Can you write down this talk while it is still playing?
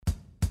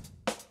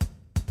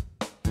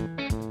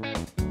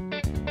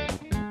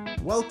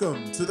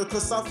Welcome to the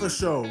COSAFA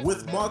Show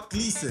with Mark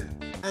Gleeson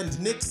and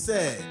Nick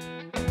Said.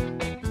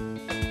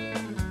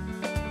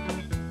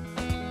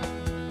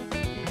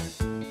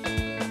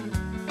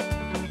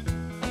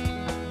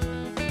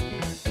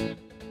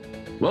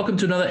 Welcome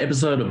to another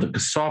episode of the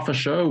COSAFA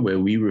Show, where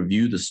we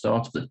review the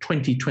start of the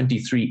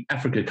 2023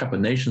 Africa Cup of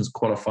Nations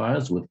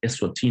qualifiers with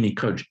Eswatini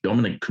coach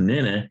Dominic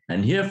Kunene,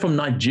 and hear from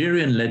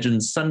Nigerian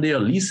legend Sunday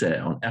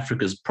Oliseh on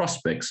Africa's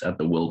prospects at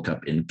the World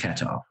Cup in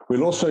Qatar.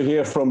 We'll also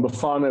hear from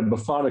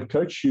Bafana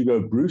coach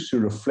Hugo Broos, who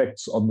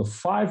reflects on the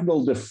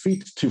 5-0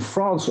 defeat to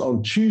France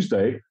on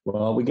Tuesday,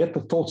 while we get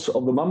the thoughts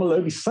of the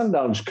Mamelodi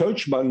Sundowns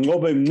coach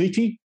Manqoba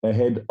Mngqithi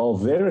ahead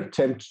of their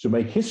attempt to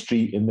make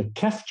history in the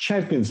CAF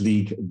Champions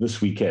League this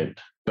weekend.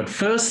 But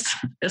first,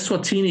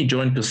 Eswatini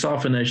joined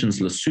COSAFA nations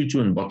Lesotho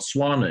and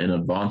Botswana in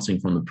advancing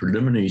from the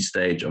preliminary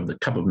stage of the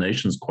Cup of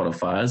Nations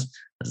qualifiers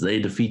as they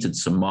defeated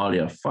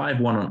Somalia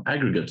 5-1 on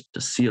aggregate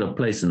to seal a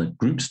place in the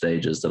group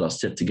stages that are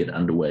set to get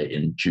underway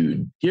in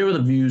June. Here are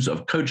the views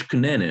of Coach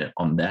Kunene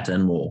on that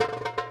and more.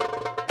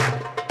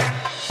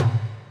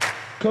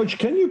 Coach,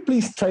 can you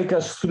please take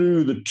us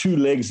through the two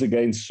legs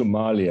against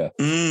Somalia?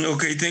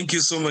 Okay, thank you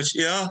so much.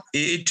 Yeah,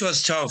 it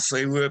was tough.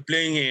 We were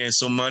playing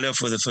Somalia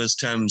for the first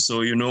time.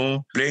 So,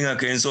 playing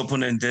against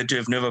opponents that you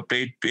have never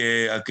played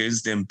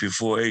against them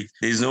before,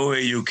 there's no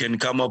way you can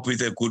come up with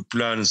a good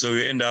plan. So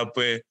you end up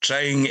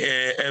trying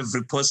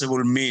every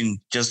possible mean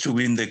just to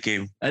win the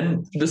game.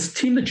 And this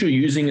team that you're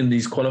using in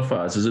these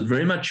qualifiers, is it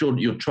very much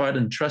your tried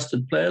and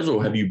trusted players,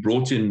 or have you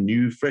brought in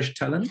new, fresh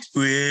talent?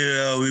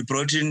 We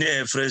brought in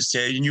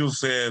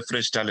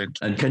fresh talent.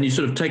 And can you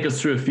sort of take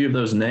us through a few of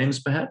those names,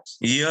 perhaps?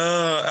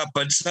 Yeah,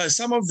 but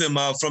some of them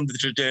are from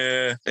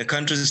the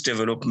country's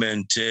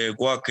development.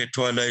 Kwake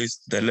Twala is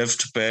the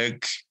left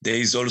back. There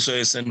is also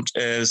a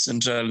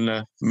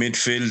central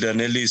midfielder,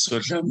 Nelly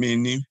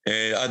Sotlamini.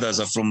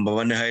 Others are from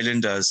Bafana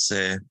Highlanders,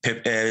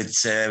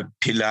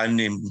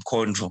 Pilani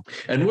Mkonto.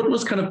 And what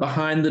was kind of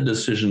behind the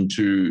decision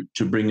to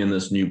bring in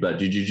this new blood?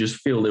 Did you just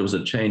feel there was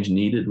a change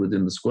needed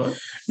within the squad?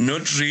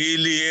 Not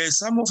really.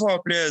 Some of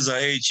our players are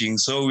aging,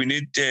 so we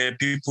need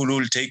people who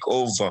will take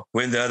over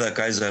when the other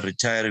guys are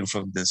retiring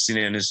from the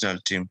senior national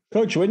team.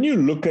 Coach, when you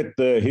look at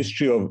the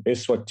history of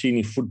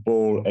Eswatini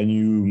football and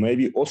you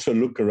maybe also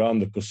look around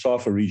the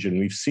COSAFA region,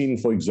 we've seen,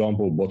 for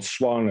example,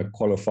 Botswana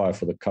qualify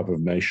for the Cup of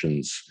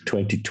Nations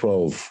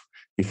 2012,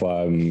 if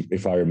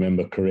I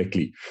remember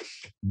correctly.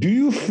 Do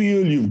you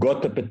feel you've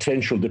got the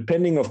potential,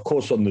 depending, of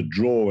course, on the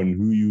draw and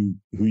who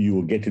you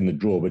will get in the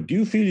draw, but do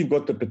you feel you've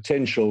got the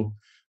potential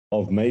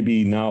of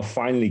maybe now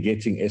finally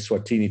getting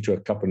Eswatini to a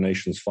Cup of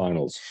Nations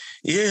finals?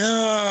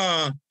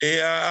 Yeah,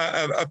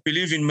 I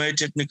believe in my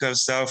technical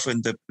staff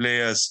and the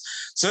players.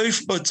 So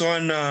if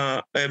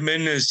Botswana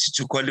managed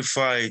to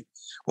qualify,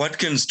 what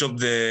can stop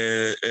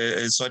the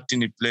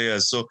Eswatini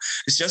players? So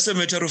it's just a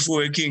matter of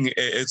working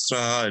extra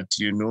hard,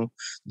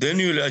 then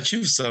you'll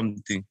achieve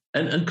something.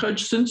 And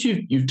Coach, since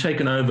you've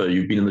taken over,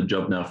 you've been in the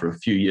job now for a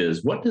few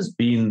years, what has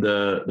been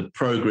the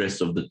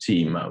progress of the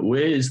team?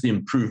 Where is the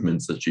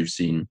improvements that you've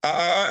seen?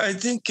 I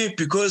think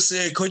because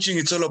coaching,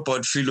 it's all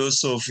about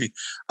philosophy.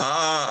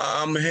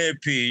 I'm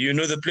happy.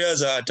 The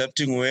players are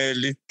adapting well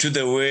to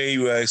the way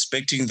we are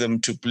expecting them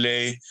to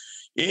play.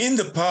 In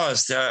the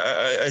past,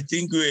 I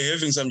think we were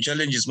having some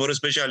challenges, more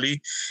especially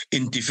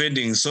in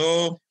defending.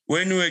 So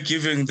when we were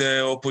given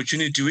the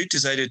opportunity, we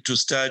decided to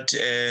start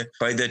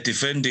by the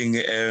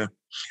defending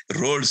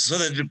roles, so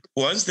that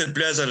once the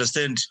players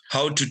understand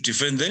how to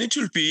defend, then it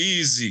will be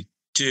easy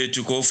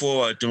to go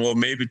forward or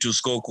maybe to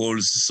score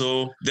goals.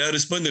 So they are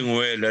responding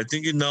well. I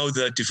think now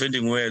they are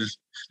defending well,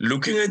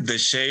 looking at the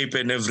shape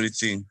and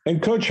everything.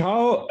 And Coach,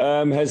 how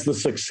has the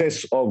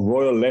success of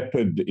Royal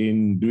Leopard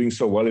in doing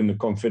so well in the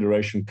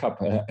Confederation Cup,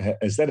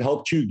 has that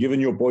helped you, given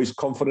your boys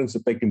confidence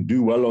that they can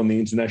do well on the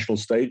international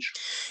stage?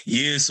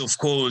 Yes, of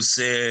course.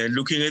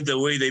 Looking at the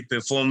way they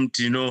performed,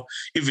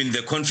 even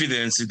the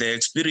confidence, the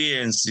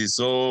experience.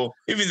 So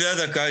even the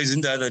other guys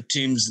in the other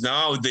teams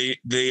now,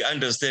 they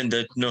understand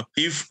that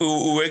if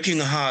working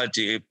hard,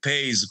 it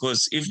pays,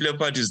 because if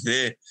Leopard is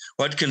there,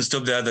 what can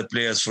stop the other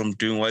players from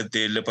doing what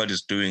the Leopard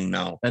is doing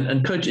now?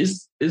 And Coach,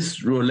 is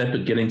Royal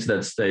Leopard getting to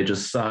that stage a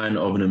sign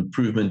of an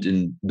improvement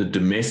in the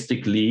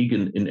domestic league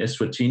in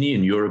Eswatini,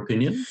 in your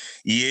opinion?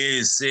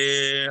 Yes.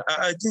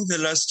 I think the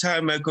last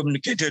time I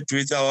communicated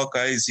with our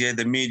guys here,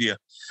 the media,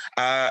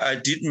 I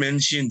did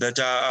mention that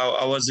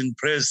I was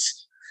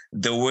impressed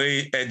the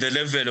way, the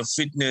level of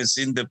fitness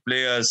in the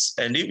players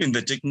and even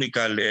the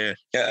technical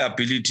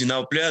ability.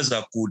 Now players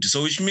are good.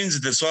 So which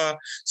means the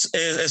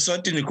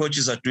Eswatini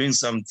coaches are doing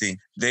something.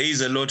 There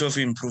is a lot of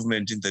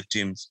improvement in the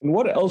teams. And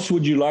what else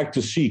would you like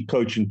to see,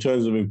 Coach, in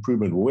terms of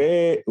improvement?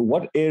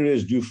 What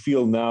areas do you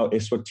feel now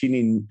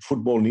Eswatini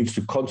football needs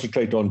to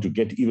concentrate on to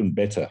get even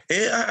better?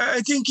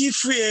 I think if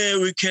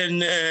we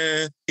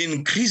can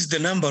increase the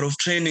number of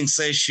training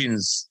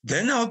sessions,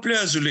 then our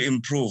players will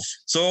improve.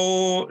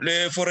 So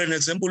for an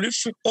example,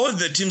 hopeful. If all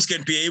the teams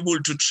can be able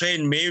to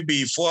train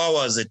maybe 4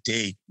 hours a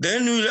day,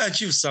 then we'll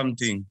achieve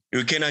something.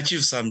 You can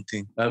achieve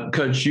something.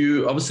 Coach,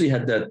 you obviously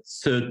had that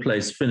third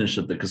place finish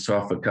at the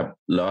COSAFA Cup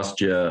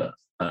last year.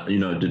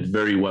 Did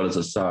very well as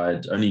a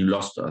side. Only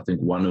lost, I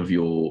think, one of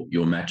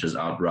your matches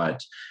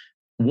outright.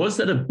 Was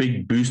that a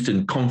big boost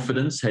in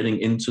confidence heading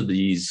into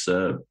these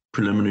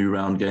preliminary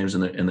round games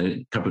in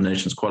the Cup of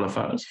Nations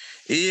qualifiers?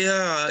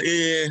 Yeah,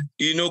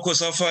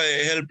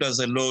 COSAFA helped us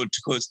a lot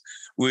because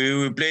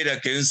we played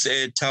against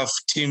tough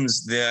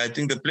teams there. I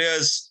think the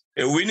players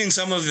winning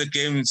some of the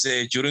games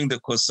during the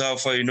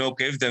COSAFA,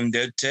 gave them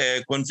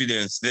that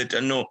confidence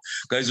that, no,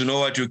 guys, you know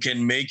what, you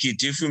can make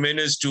it. If we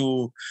manage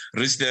to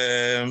reach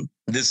the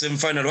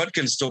semi-final, what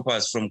can stop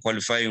us from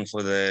qualifying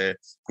for the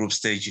group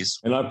stages?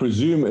 And I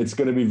presume it's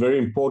going to be very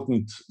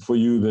important for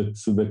you that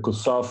the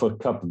COSAFA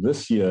Cup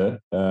this year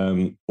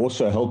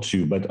also helps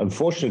you. But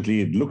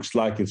unfortunately, it looks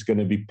like it's going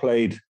to be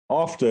played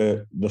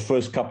after the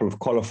first couple of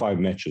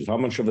qualifying matches. How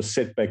much of a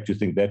setback do you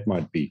think that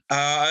might be?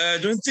 I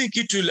don't think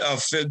it will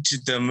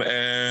affect them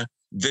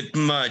that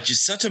much.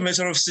 It's such a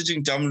matter of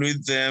sitting down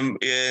with them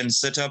and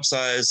set up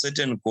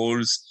certain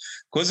goals,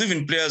 because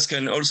even players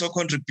can also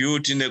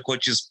contribute in the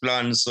coach's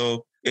plan.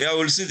 So yeah,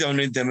 we'll sit down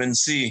with them and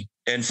see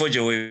and forge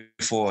a way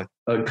forward.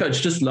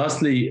 Coach, just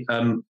lastly,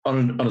 on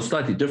a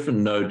slightly different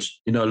note,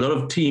 a lot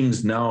of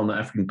teams now on the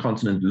African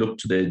continent look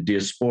to their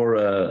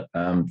diaspora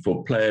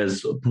for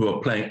players who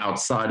are playing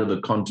outside of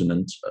the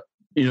continent.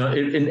 In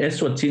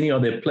Eswatini, are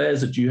there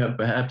players that you have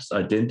perhaps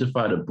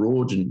identified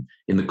abroad in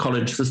the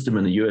college system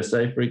in the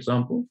USA, for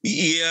example?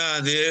 Yeah,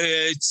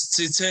 there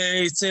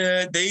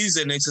is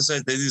an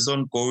exercise that is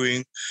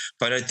ongoing,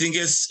 but I think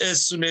as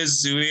soon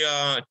as we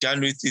are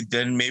done with it,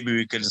 then maybe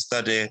we can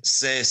start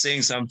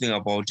saying something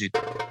about it.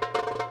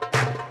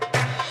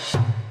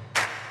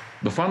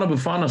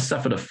 Bafana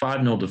suffered a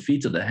 5-0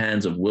 defeat at the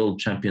hands of world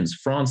champions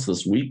France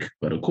this week,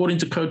 but according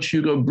to coach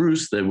Hugo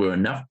Broos, there were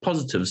enough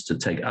positives to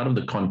take out of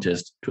the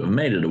contest to have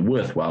made it a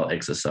worthwhile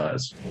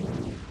exercise.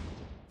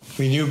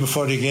 We knew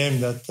before the game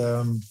that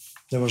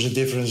there was a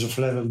difference of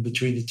level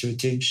between the two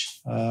teams.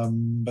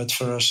 But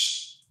for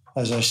us,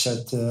 as I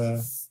said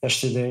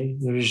yesterday,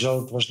 the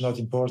result was not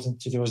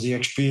important. It was the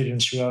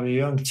experience. We are a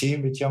young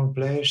team with young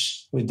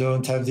players. We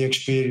don't have the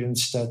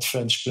experience that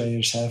French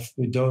players have.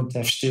 We don't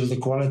have still the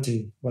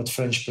quality what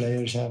French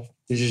players have.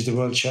 This is the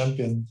world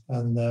champion.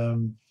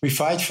 And we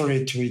fight for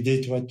it. We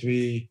did what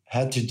we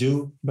had to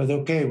do. But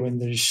okay, when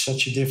there is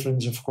such a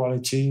difference of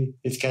quality,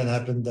 it can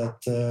happen that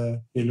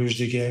you lose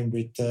the game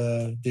with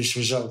this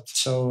result.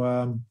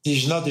 So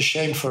this is not a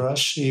shame for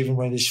us, even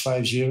when it's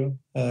 5-0.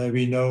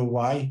 We know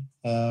why.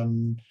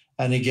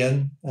 And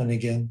again,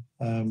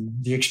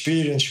 the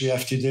experience we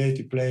have today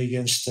to play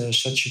against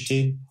such a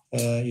team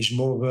is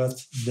more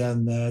worth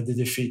than the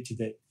defeat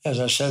today. As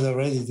I said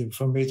already,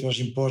 for me it was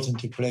important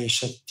to play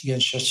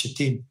against such a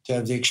team, to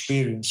have the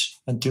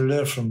experience and to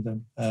learn from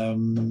them.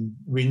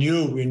 We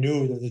knew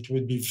that it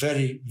would be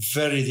very,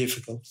 very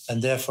difficult.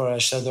 And therefore I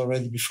said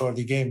already before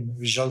the game, the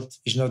result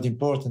is not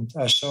important.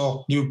 I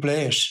saw new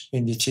players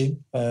in the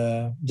team.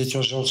 This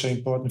was also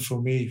important for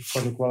me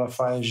for the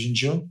qualifiers in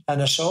June.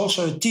 And I saw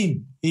also a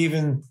team.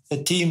 Even a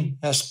team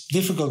has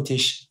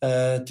difficulties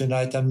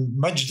tonight and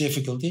much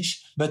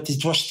difficulties, but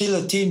it was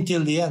still a team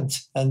till the end.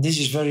 And this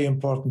is very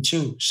important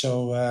too.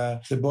 So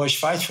the boys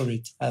fight for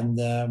it. And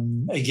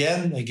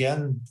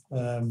again,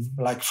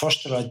 like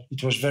Foster,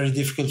 it was very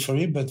difficult for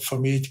him, but for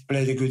me to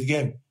play a good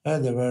game.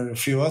 There were a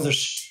few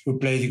others who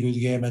played a good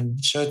game,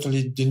 and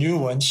certainly the new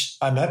ones,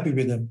 I'm happy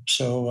with them.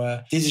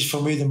 So this is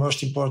for me the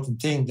most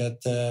important thing,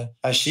 that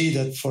I see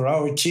that for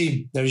our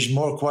team, there is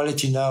more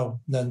quality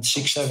now than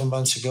 6-7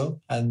 months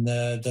ago, and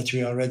that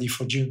we are ready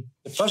for June.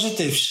 The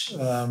positives,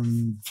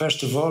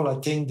 first of all, I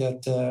think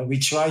that we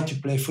tried to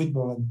play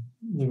football, and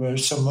there were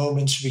some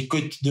moments we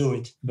could do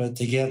it, but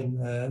again,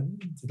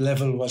 the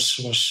level was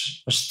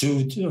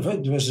too.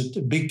 There was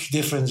a big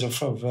difference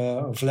of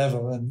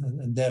level,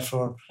 and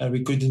therefore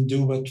we couldn't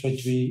do what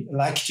we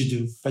like to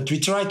do. But we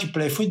tried to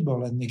play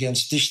football, and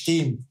against this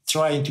team,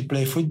 trying to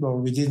play football,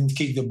 we didn't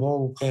kick the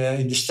ball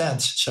in the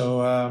stands.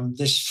 So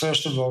this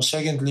first of all.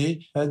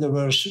 Secondly, there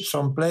were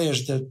some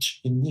players that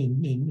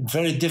in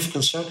very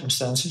difficult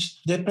circumstances,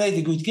 they played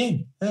a good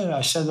game.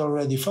 I said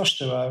already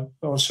Foster,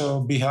 also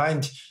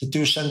behind the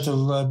two central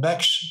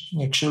backs,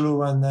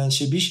 Xulu and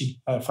Sibishi.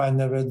 I find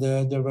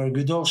they were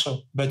good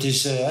also. But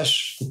it's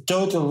the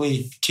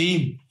totally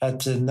team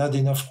had not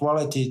enough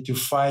quality to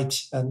fight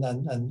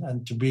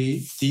and to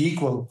be the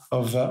equal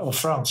of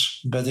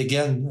France. But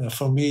again,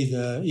 for me,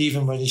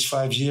 even when it's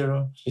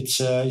 5-0,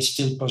 it's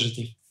still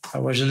positive. I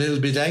was a little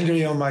bit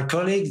angry on my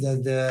colleague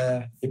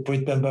that he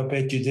put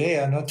Mbappé today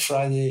and not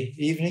Friday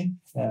evening.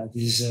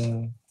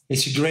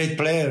 it's a great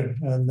player,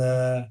 and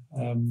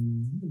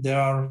there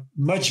are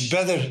much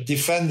better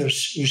defenders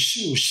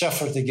who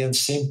suffered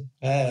against him.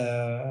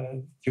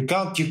 You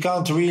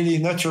can't really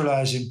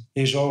neutralize him.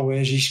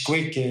 He's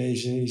quick.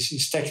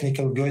 He's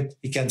technical good.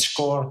 He can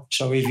score.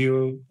 So if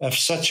you have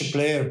such a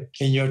player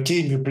in your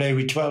team, you play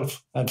with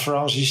 12. And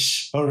France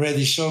is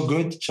already so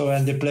good.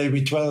 And they play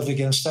with 12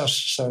 against us.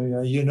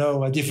 So you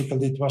know how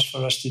difficult it was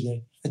for us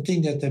today. I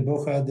think that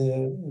Boch had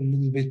a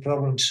little bit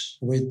problems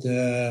with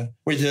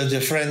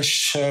the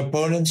French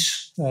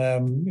opponents.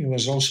 He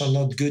was also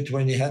not good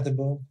when he had the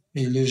ball.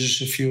 He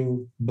loses a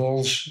few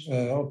balls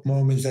at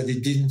moments that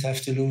he didn't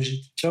have to lose it.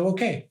 So,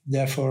 okay.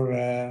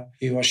 Therefore,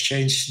 he was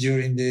changed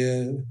during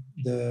the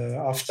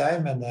half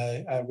time, and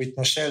I with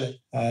Marcelo,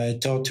 I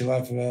thought to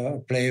have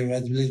a player who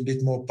had a little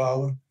bit more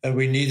power, and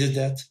we needed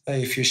that.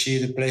 If you see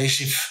the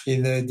players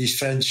in this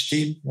French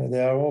team,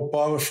 they are all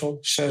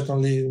powerful,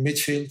 certainly in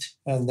midfield,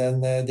 and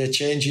then they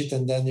change it,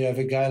 and then you have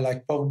a guy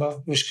like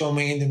Pogba who's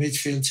coming in the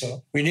midfield.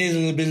 So we need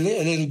a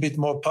little bit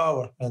more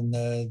power, and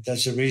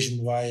that's the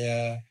reason why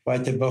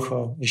the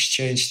Bocho is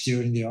changed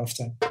during the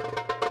halftime.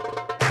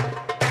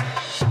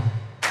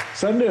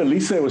 Sunday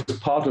Oliseh was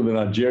part of the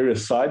Nigeria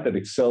side that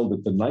excelled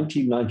at the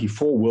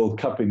 1994 World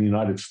Cup in the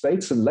United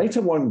States and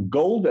later won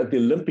gold at the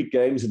Olympic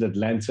Games in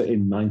Atlanta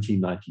in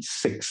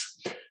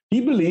 1996. He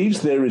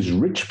believes there is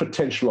rich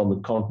potential on the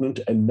continent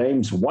and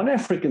names one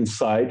African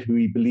side who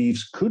he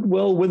believes could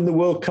well win the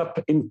World Cup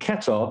in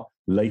Qatar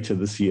later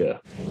this year.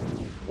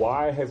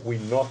 Why have we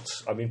not?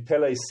 I mean,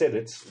 Pele said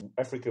it.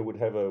 Africa would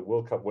have a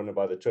World Cup winner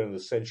by the turn of the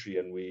century,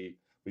 and we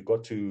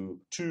got to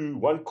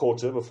one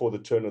quarter before the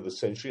turn of the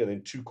century and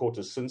then 2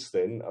 quarters since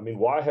then. I mean,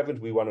 why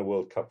haven't we won a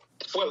World Cup?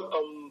 Well,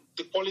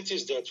 the quality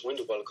is there to win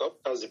the World Cup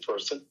as a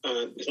person.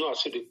 It's not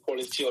actually the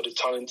quality or the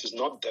talent is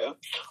not there.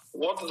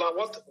 What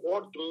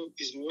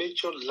is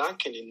major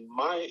lacking in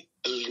my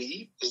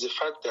belief is the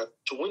fact that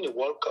to win a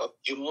World Cup,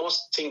 you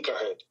must think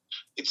ahead.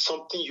 It's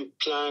something you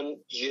plan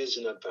years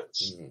in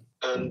advance.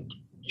 Mm-hmm. And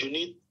you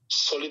need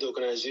solid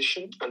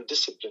organization and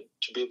discipline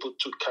to be able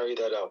to carry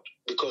that out,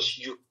 because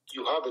you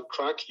have a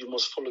track, you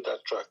must follow that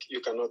track. You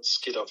cannot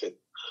skid off it.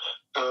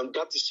 And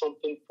that is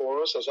something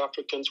for us as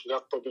Africans we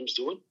have problems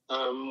doing.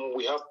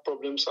 We have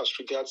problems as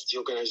regards the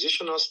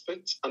organization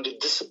aspect and the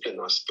discipline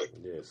aspect.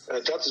 Yes.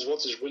 That is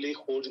what is really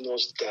holding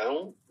us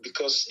down,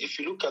 because if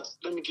you look at,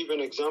 let me give you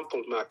an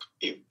example, Mac.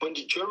 When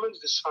the Germans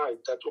decide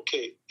that,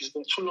 okay, it's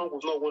been too long,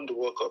 we've not won the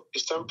World Cup,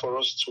 it's time for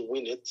us to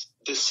win it,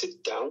 they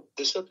sit down,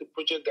 they set a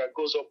project that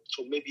goes up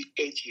to maybe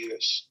 8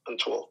 years and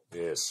 12.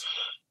 Yes.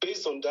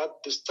 Based on that,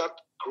 they start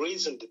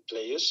grazing the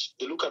players.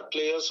 They look at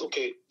players,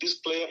 okay, this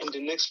player in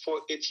the next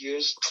 4-8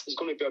 years is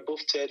going to be above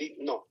 30.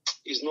 No,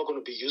 he's not going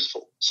to be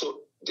useful. So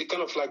they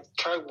kind of like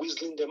try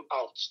whistling them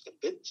out a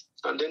bit.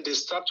 And then they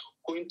start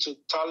going to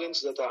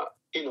talents that are,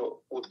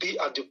 would be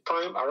at the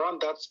prime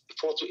around that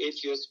 4 to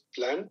 8 years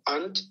plan.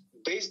 And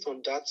based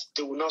on that,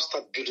 they will now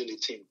start building a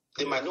team.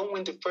 They might not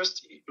win the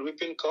first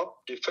European Cup,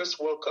 the first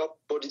World Cup,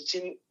 but the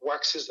team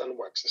waxes and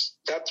waxes.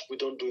 That we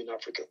don't do in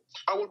Africa.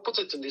 I will put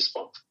it in this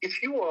form.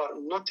 If you are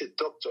not a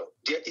doctor,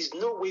 there is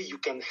no way you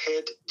can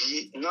head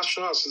the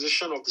National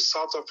Association of the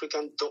South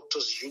African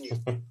Doctors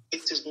Union.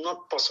 It is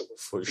not possible.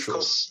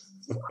 Because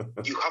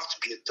you have to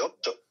be a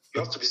doctor.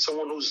 You have to be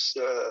someone who's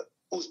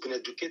been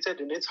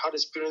educated in it, had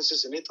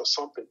experiences in it or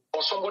something.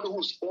 Or somebody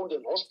who's owned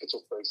an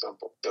hospital, for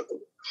example.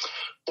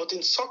 But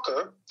in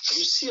soccer,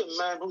 you see a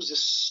man who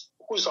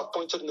is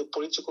appointed in a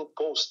political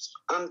post,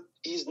 and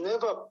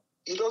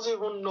he doesn't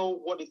even know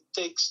what it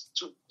takes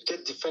to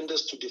get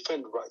defenders to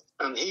defend right.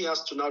 And he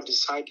has to now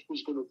decide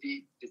who's going to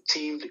be the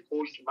team, the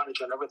coach, the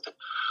manager, and everything.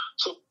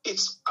 So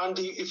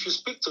if you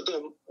speak to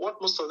them,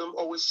 what most of them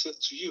always say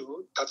to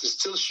you that is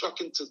still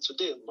shocking to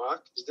today,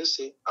 Mark, is they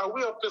say,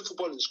 we all play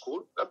football in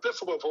school. I play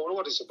football for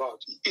what it's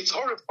about. It's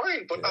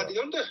horrifying, but on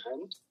the other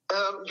hand,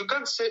 you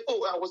can't say,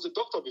 I was a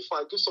doctor before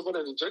I gave someone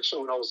an injection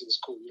when I was in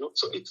school,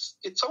 So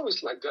it's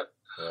always like that.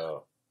 Yeah.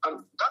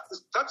 And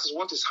that is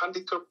what is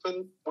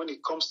handicapping when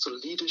it comes to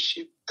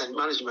leadership and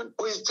management.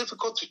 But it's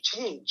difficult to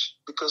change,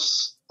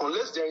 because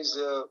unless there is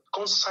a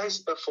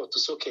concise effort to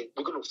say, okay,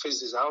 we're going to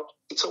phase this out,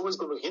 it's always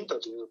going to hinder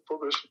the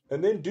progression.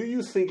 And then do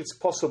you think it's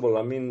possible?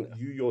 I mean,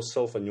 you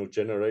yourself and your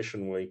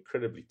generation were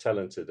incredibly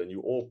talented and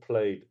you all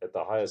played at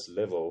the highest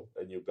level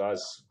and you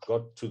guys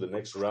got to the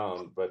next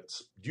round. But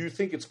do you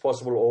think it's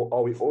possible, or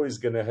are we always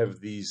going to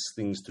have these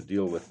things to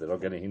deal with that are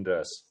going to hinder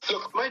us?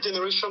 Look, my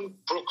generation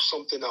broke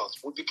something out.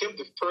 We became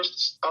the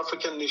first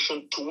African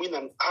nation to win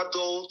an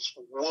adult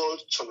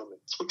world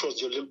tournament, which was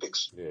the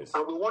Olympics. Yes.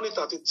 And we won it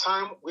at a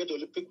time where the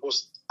Olympics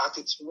was at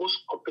its most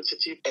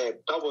competitive ebb.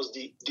 That was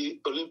the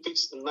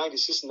Olympics in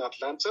 96 in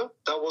Atlanta.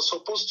 That was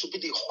supposed to be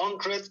the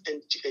 100th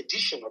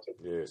edition of it.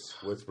 Yes,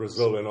 with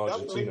Brazil and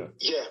Argentina.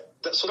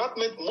 So that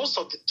meant most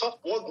of the top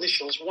world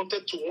nations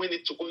wanted to win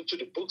it to go into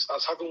the books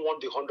as having won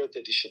the 100th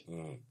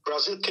edition.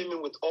 Brazil came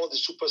in with all the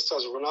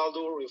superstars,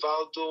 Ronaldo,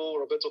 Rivaldo,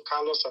 Roberto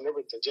Carlos, and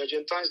everything. The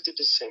Argentines did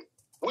the same.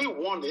 We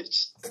won it,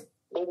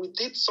 but we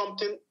did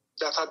something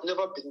that had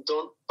never been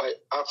done by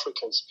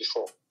Africans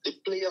before. The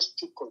players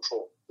took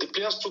control. the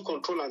players took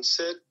control and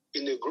said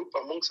in a group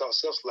amongst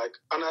ourselves,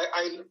 and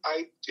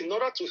I in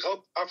order to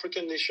help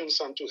African nations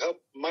and to help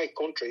my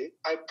country,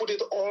 I put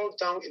it all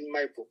down in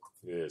my book.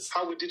 Yes.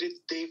 How we did it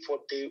day for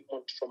day,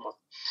 month for month.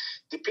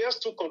 The players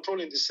took control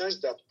in the sense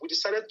that we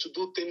decided to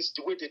do things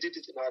the way they did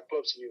it in our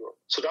clubs in Europe.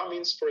 So that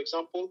means, for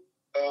example,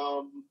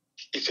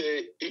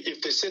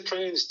 if they say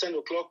training is 10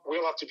 o'clock, we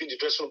all have to be in the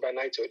dressing room by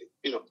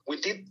 9:30. We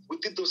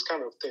did those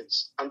kind of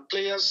things. And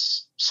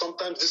players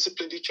sometimes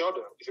disciplined each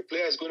other. If a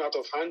player is going out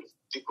of hand,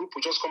 the group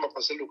will just come up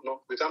and say, look,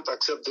 no, we can't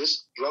accept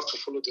this. You have to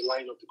follow the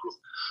line of the group.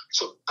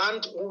 So,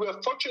 and we were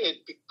fortunate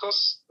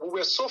because we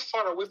were so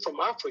far away from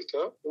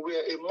Africa. We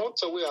were a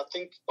month away, I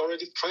think,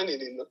 already training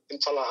in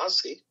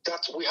Tallahassee,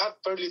 that we had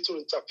very little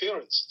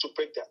interference to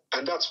break that.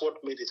 And that's what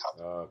made it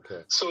happen.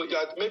 Okay. So,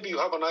 yeah, maybe you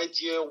have an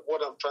idea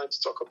what I'm trying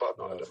to talk about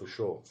now. For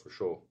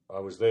sure. I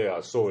was there.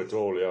 I saw it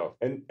all, yeah.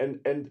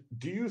 And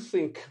do you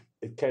think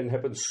it can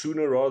happen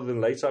sooner rather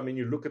than later? I mean,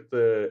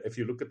 if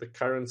you look at the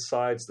current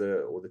sides,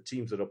 or the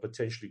teams that are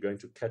potentially going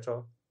to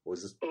Qatar, or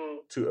is it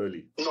too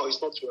early? No,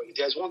 it's not too early.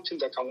 There's one team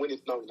that can win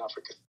it now in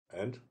Africa.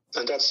 And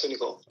that's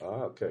Senegal.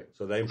 Okay.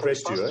 So they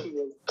impressed you,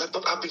 eh?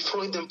 But I've been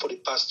following them for the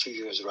past 2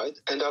 years, right?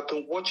 And I've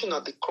been watching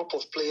at the crop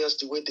of players,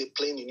 the way they're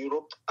playing in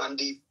Europe, and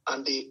the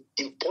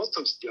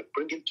importance they're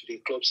bringing to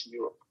the clubs in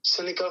Europe.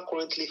 Senegal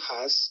currently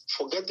has,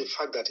 forget the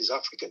fact that he's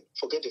African,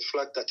 forget the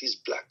fact that he's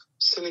black.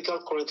 Senegal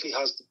currently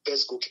has the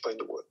best goalkeeper in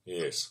the world.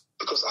 Yes.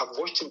 Because I've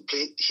watched him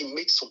play. He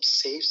makes some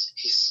saves.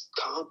 He's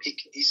calm.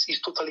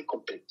 He's totally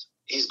competent.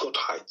 He's got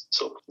height.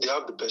 So they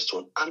have the best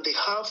one. And they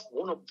have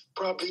one of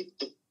probably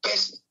the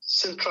best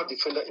central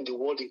defender in the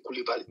world in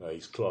Koulibaly. No,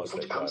 he's class,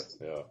 that guy.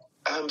 Yeah.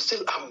 I'm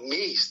still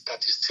amazed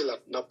that he's still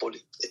at Napoli.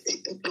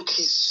 Look,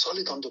 he's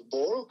solid on the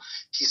ball.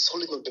 He's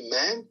solid on the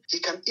man. He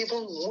can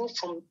even move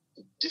from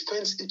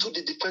defense into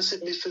the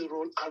defensive midfield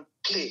role and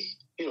play.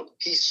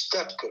 He's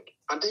that good.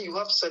 And then you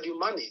have Sadio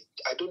Mane.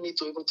 I don't need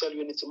to even tell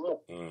you anything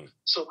more.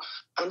 So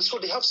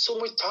they have so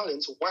much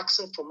talent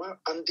waxing from her,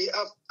 and they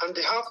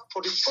have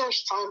for the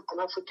first time an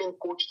African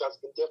coach that's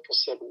been there for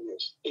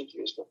 8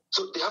 years now.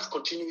 So they have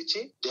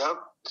continuity, they have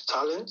the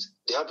talent,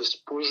 they have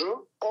exposure.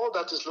 All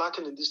that is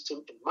lacking in this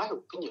team, in my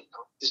opinion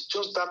now, is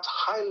just that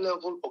high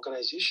level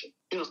organization.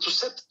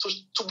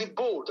 To be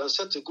bold and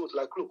set a goal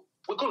like, look,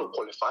 we're going to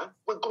qualify.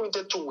 We're going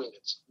there to win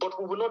it.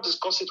 But we will not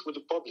discuss it with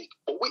the public.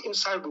 But we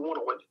inside, we want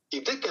to win it.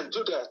 If they can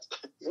do that,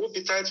 it won't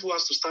be tight who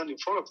has to stand in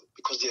front of them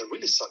because they are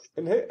really solid.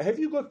 And have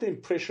you got the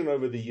impression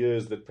over the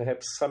years that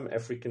perhaps some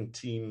African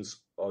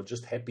teams are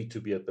just happy to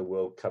be at the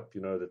World Cup,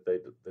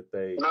 that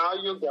they... Now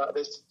you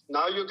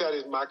got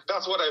it, Mark.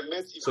 That's what I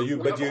meant. So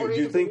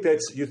you think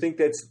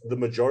that's the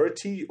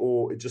majority,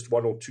 or just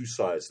one or two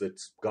sides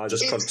that guys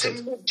just content?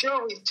 It's the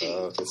majority,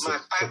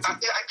 Mark. I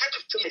get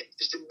to feel it.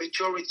 It's the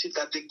majority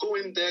that they go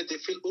in there, they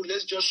feel,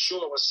 let's just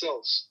show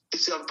ourselves.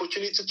 It's an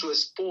opportunity to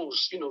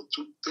expose,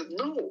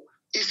 no.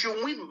 If you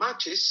win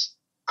matches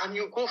and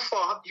you go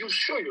far, you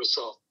show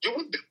yourself. You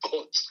won't be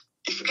bought.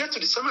 If you get to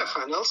the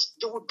semi-finals,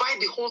 they will buy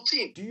the whole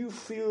team. Do you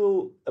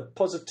feel a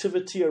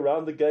positivity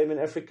around the game in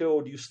Africa,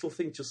 or do you still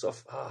think to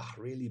yourself,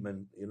 really,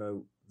 man,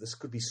 this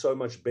could be so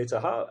much better?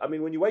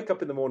 When you wake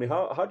up in the morning,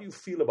 how do you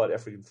feel about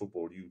African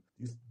football? Do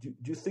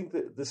you think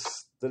that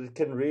it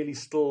can really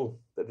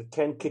that it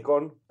can kick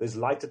on? There's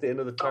light at the end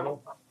of the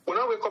tunnel? When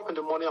I wake up in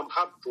the morning, I'm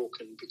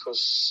heartbroken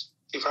because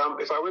if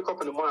I wake up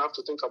in the morning, I have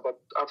to think about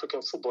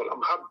African football.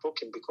 I'm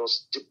heartbroken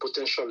because the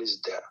potential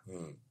is there.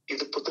 If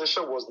the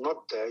potential was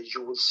not there,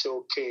 you would say,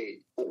 okay,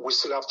 we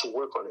still have to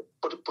work on it.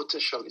 But the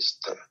potential is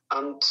there.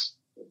 And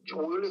you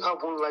only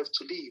have one life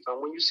to live.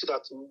 And when you see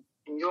that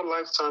in your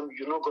lifetime,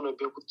 you're not going to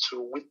be able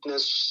to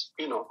witness,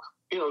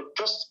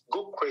 just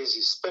go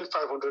crazy, spend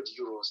 500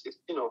 euros,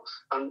 or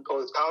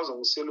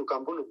 1,000, say, look,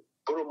 I'm going to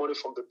borrow money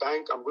from the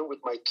bank. I'm going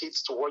with my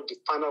kids to watch the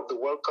final of the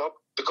World Cup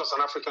because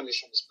an African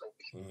nation is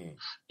playing.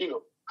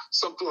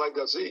 Something like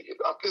that. See,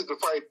 at least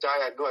before I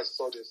die, I know I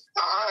saw this.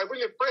 I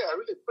really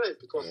pray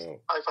because if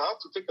I have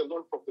to take a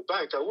loan from the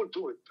bank, I will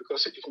do it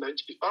because if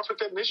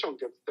African nation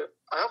gets there,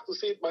 I have to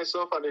see it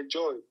myself and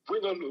enjoy it,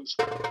 win or lose.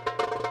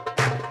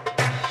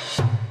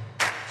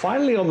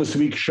 Finally, on this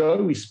week's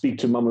show, we speak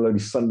to Mamelodi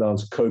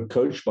Sundowns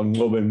co-coach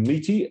Manqoba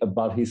Mngqithi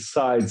about his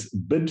side's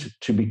bid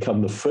to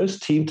become the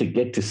first team to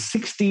get to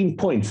 16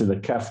 points in the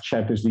CAF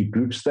Champions League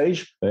group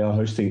stage. They are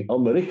hosting Al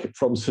Merrikh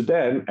from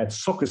Sudan at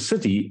Soccer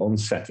City on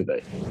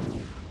Saturday.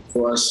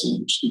 For us,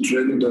 it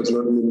really does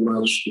not mean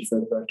much the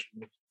fact that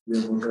we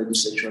have already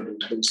secured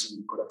a place in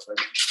the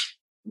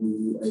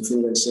quarterfinals. I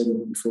think I said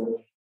it before,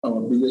 our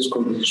biggest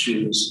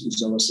competition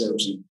is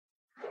ourselves.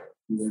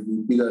 We have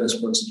a bigger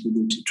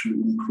responsibility to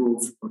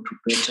improve or to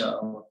better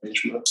our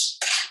benchmarks.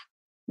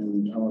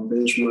 And our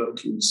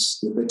benchmark is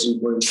the 13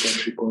 points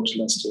that we got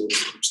last year in the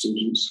group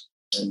stages.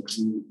 And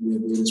we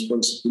have a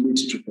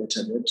responsibility to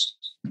better that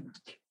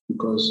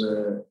because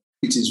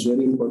it is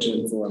very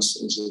important for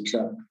us as a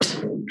club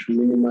to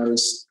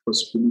minimize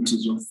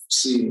possibilities of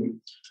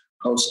seeing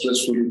how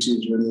stressful it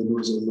is when we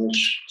lose a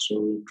match. So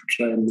to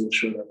try and make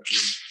sure that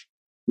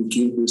we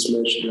give this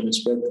match the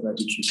respect that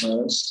it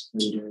requires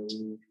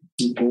and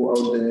to go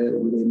out there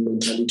with a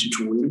mentality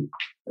to win,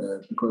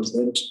 because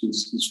that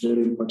is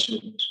very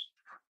important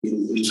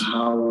in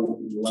how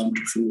we want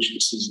to finish the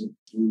season.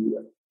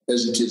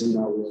 As it is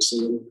now, we are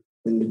saying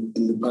in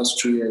the past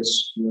 2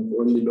 years, we have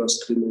only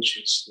lost 3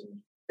 matches,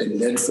 and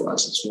that for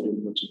us is very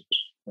important.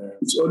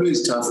 It's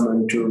always tough,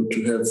 man,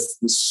 to have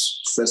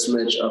this first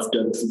match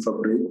after the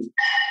FIFA break.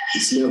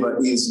 It's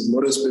never easy,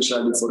 more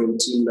especially for a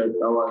team like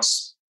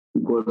ours,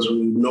 because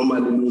we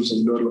normally lose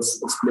a lot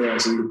of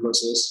players in the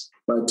process.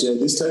 But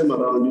this time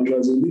around, it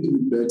was a little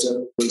bit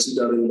better,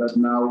 considering that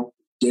now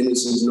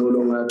Dennis is no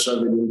longer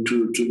traveling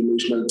to the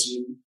national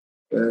team.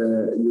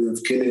 You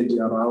have Kennedy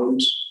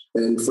around,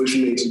 and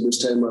fortunately this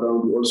time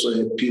around, we also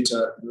had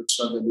Peter not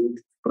traveling.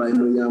 Brian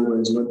Onyango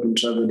has not been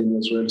traveling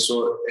as well.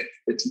 So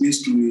at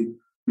least we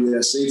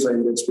are safer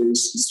in that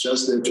space. It's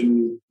just that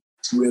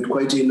we had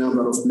quite a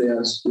number of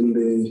players in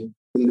the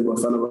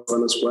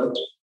Bafana squad.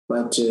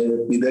 But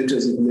be that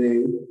as it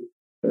may,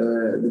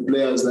 the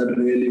players that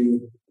really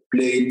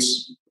played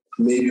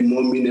maybe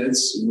more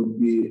minutes would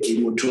be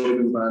a Motori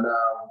Mbala,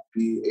 would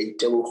be a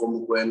Tebo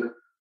Khomukwena,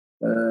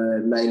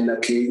 Laila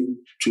K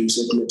to a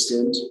certain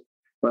extent.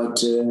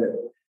 But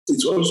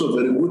it's also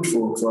very good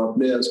for our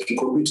players to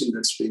compete in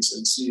that space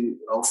and see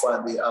how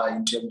far they are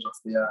in terms of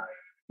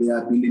their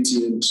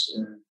ability and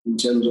in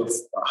terms of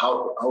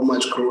how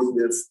much growth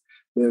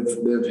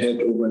they've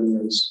had over the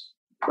years.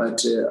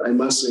 But I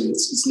must say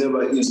it's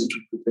never easy to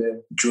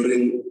prepare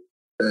during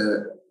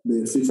the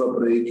FIFA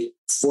break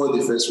for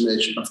the first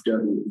match after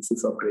the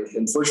FIFA break.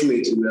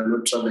 Unfortunately, we are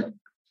not traveling.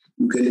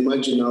 You can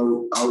imagine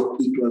how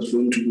it was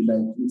going to be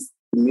like if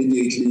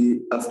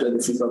immediately after the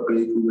FIFA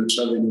break we were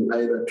traveling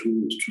either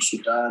to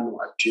Sudan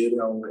or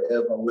Algeria or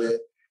wherever, where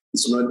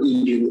it's not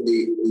even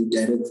a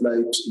direct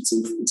flight. It's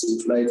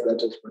a flight that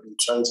has got a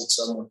transit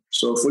somewhere.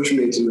 So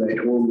fortunately, we're at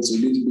home. It's a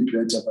little bit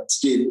better, but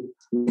still,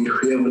 we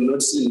have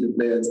not seen the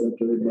players that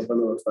were in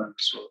Bafana Bafana.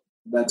 So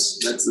that's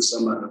the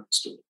summary of the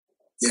story.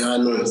 Yeah,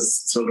 no,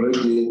 it's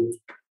already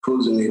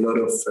posing a lot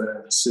of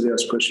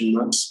serious question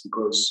marks,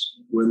 because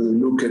when we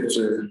look at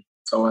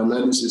our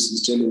analysis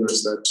is telling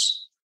us that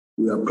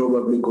we are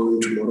probably going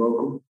to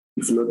Morocco.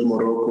 If not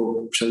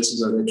Morocco,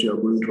 chances are that you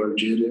are going to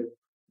Algeria.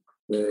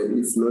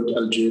 If not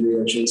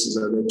Algeria, chances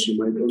are that you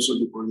might also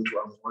be going to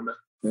Angola.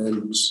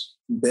 And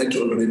that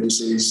already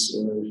says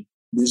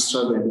this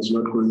travel is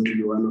not going to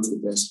be one of the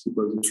best,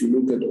 because if you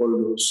look at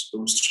all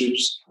those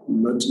trips,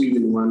 not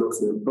even one of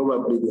them,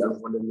 probably the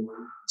Angolan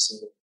one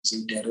is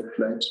a direct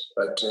flight,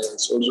 but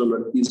it's also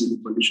not easy.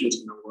 The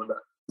conditions in Angola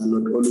are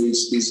not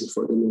always easy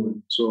for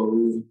anyone.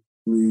 So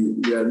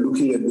we are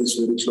looking at this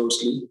very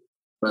closely,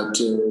 but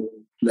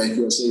like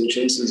you are saying,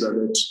 chances are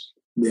that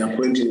they are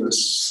pointing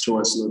us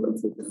towards North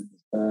Africa.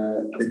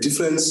 The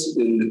difference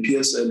in the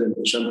PSL and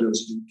the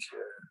Champions League,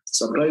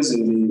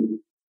 surprisingly,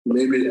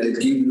 maybe I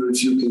give you a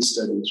few case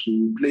studies.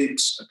 We played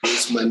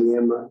against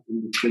Maniema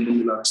in the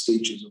preliminary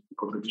stages of the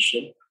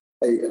competition.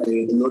 I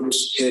had not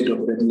heard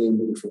of that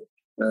name before.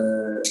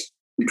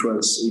 It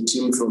was a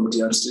team from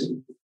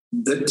DRC.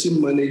 That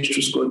team managed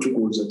to score 2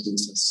 goals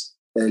against us.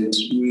 And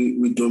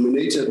we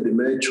dominated the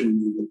match.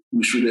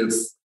 We should have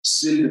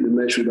sealed the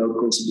match without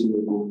conceding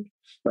a goal.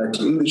 But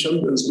in the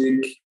Champions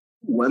League,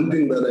 one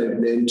thing that I've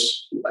learned,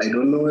 I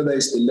don't know whether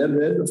it's the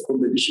level of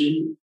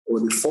competition or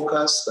the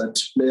focus that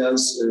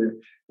players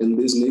in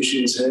these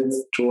nations have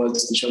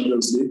towards the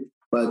Champions League,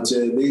 but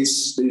there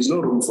is no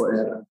room for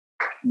error.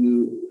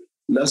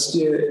 Last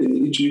year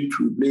in Egypt,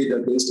 we played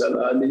against Al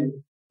Ahly.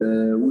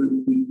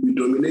 We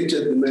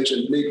dominated the match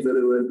and played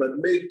very well, but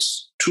made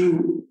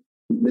 2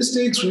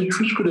 mistakes which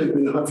could have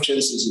been half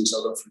chances in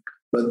South Africa.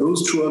 But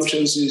those 2 half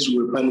chances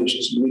were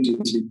punished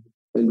immediately,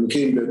 and we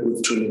came back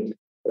with 2-0.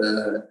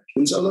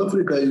 In South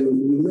Africa, you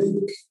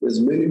make as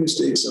many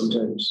mistakes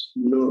sometimes.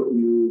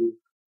 You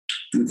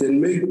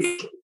can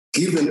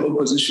give an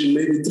opposition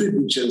maybe 3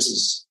 big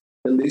chances,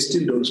 and they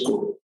still don't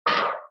score.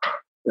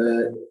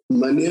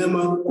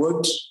 Maniema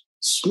got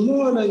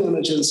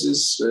smaller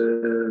chances.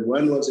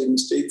 One was a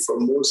mistake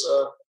from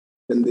Mosa,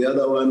 and the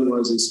other one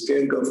was a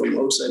skanker from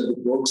outside the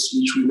box,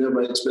 which we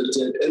never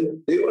expected.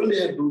 And they only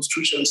had those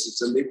 2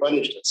 chances, and they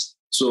punished us.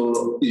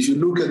 So if you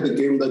look at the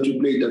game that we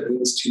played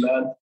against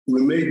Hilal,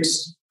 we made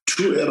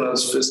 2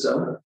 errors first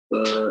up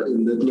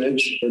in that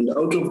match. And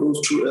out of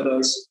those 2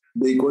 errors,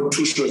 they got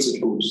 2 shots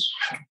at goals.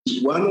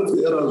 One of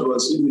the errors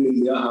was even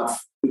in their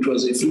half. It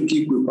was a free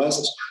kick we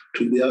passed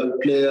to their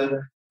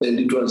player, and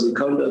it was a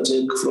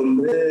counter-attack.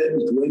 From there,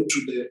 it went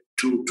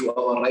to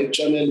our right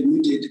channel,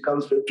 immediately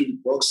comes back to the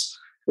box,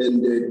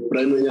 and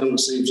Brian Onyango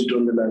saved it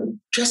on the line.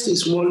 Just a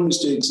small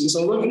mistake. In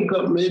South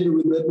Africa, maybe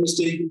with that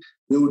mistake,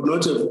 they would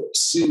not have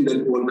seen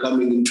that ball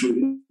coming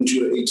into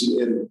your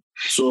 18 area.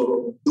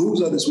 So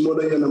those are the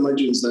smaller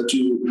margins that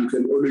you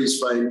can always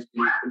find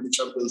in the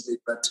Champions League,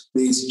 but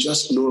there is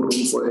just no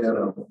room for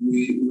error.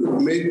 We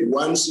make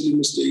one silly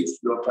mistake,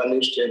 you are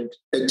punished, and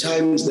at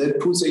times that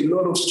puts a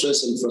lot of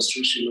stress and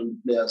frustration on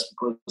the players,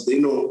 because they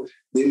know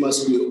they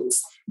must be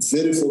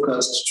very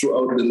focused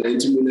throughout the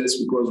 90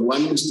 minutes, because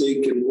one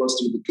mistake can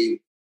cost you the game.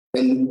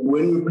 And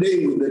when you're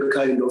playing with that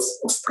kind of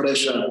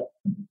pressure,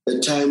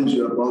 at times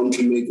you are bound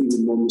to make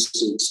even more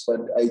mistakes.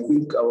 But I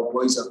think our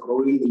boys are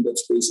growing in that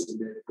space and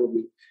they're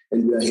improving,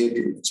 and we are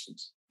happy in that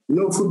space.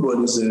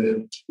 Football is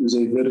a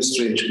very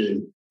strange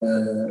game.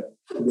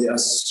 There are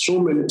so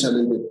many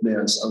talented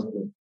players out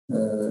there.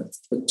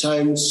 At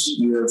times,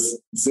 you have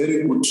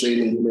very good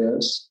training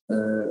players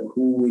who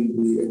will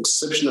be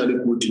exceptionally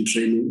good in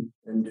training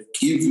and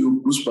give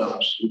you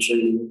goosebumps in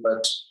training,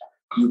 but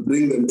you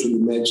bring them to the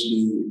match,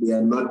 they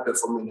are not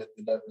performing at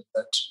the level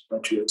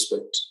that you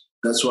expect.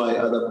 That's why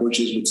other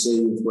coaches would say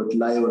you've got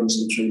lions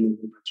in training,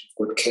 but you've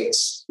got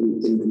cats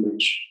in the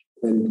match.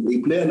 And a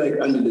player like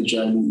Andile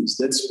Jali is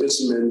that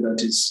specimen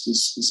that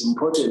is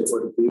important for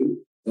the game,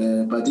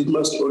 but it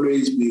must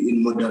always be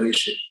in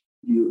moderation.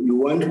 You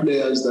want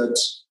players that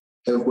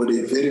have got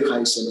a very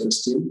high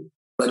self-esteem,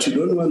 but you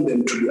don't want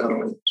them to be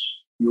arrogant.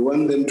 You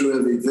want them to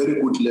have a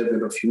very good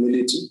level of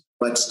humility,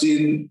 but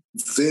still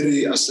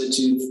very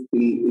assertive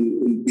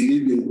in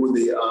believing who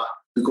they are,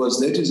 because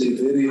that is a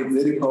very,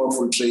 very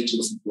powerful trait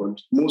in football.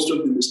 Most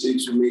of the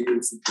mistakes we make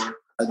in football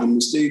are the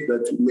mistakes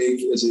that we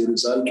make as a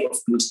result of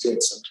being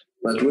scared sometimes.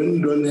 But when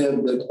you don't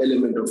have that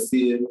element of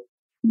fear,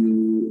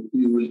 you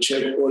will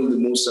check all the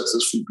most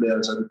successful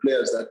players are the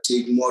players that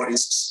take more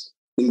risks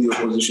in the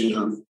opposition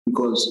half,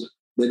 because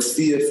that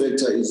fear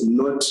factor is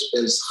not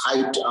as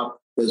hyped up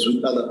as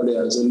with other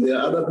players. And there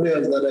are other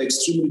players that are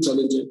extremely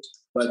talented,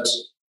 but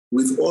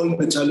with all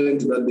the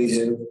talent that they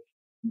have,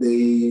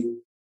 they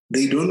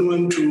don't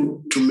want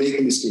to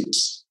make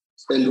mistakes.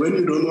 And when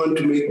you don't want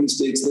to make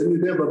mistakes, then you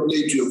never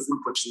play to your full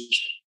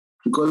potential.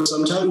 Because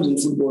sometimes in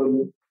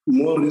football,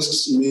 more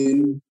risks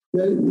mean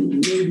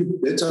maybe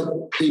better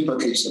pay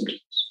package sometimes.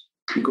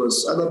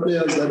 Because other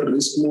players that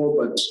risk more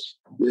but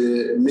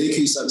make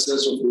a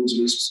success of those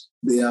risks,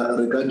 they are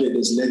regarded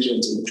as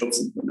legends in the top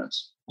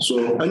footballers.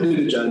 So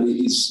Andile Jali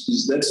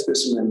is that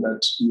specimen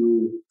that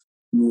you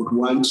would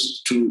want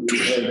to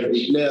have,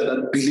 a player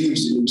that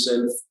believes in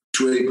himself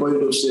to a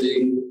point of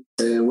saying,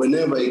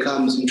 whenever he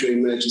comes into a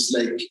match, it's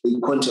like a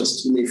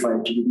contest in a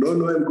fight. No,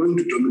 I'm going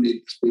to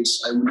dominate the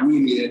space. I will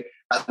win here.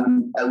 I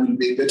will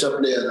be a better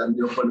player than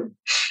the opponent.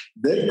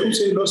 That puts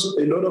a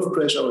lot of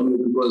pressure on you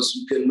because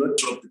you cannot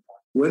drop the ball.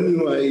 When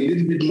you are a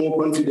little bit more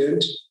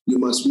confident, you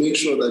must make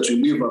sure that you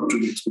live up to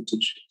the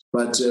expectation.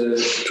 But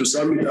to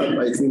sum it up,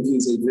 I think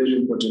is a very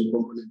important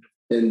component.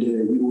 And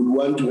we would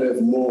want to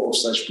have more of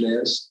such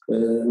players.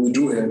 We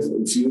do have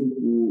a few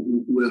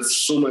who have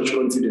so much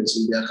confidence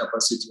in their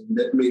capacity. And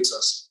that makes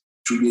us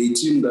to be a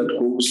team that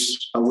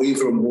goes away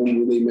from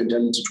home with a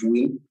mentality to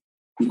win.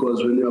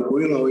 Because when you are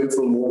going away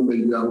from home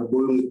and you are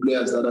going with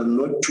players that are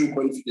not too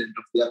confident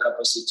of their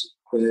capacity,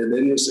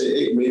 then you say,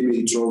 hey, maybe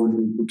a draw will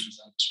be a good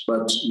result.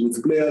 But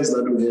with players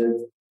that we have,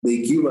 they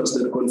give us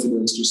that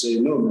confidence to say,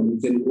 no, man,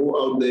 we can go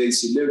out there,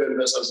 it's 11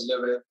 versus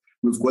 11.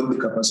 We've got the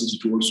capacity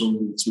to also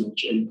win this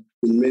match. And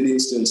in many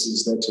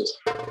instances, that is.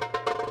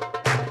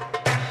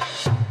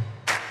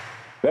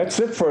 That's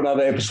it for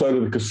another episode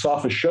of the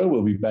COSAFA Show.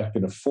 We'll be back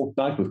in a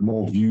fortnight with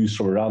more views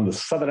from around the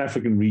Southern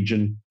African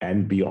region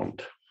and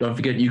beyond. Don't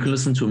forget, you can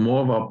listen to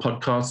more of our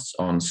podcasts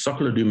on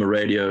Soccer Laduma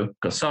Radio,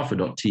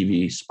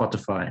 COSAFA.tv,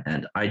 Spotify,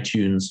 and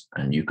iTunes.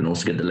 And you can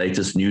also get the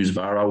latest news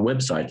via our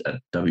website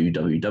at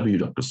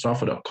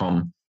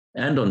www.cosafa.com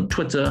and on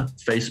Twitter,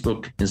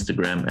 Facebook,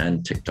 Instagram,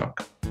 and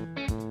TikTok.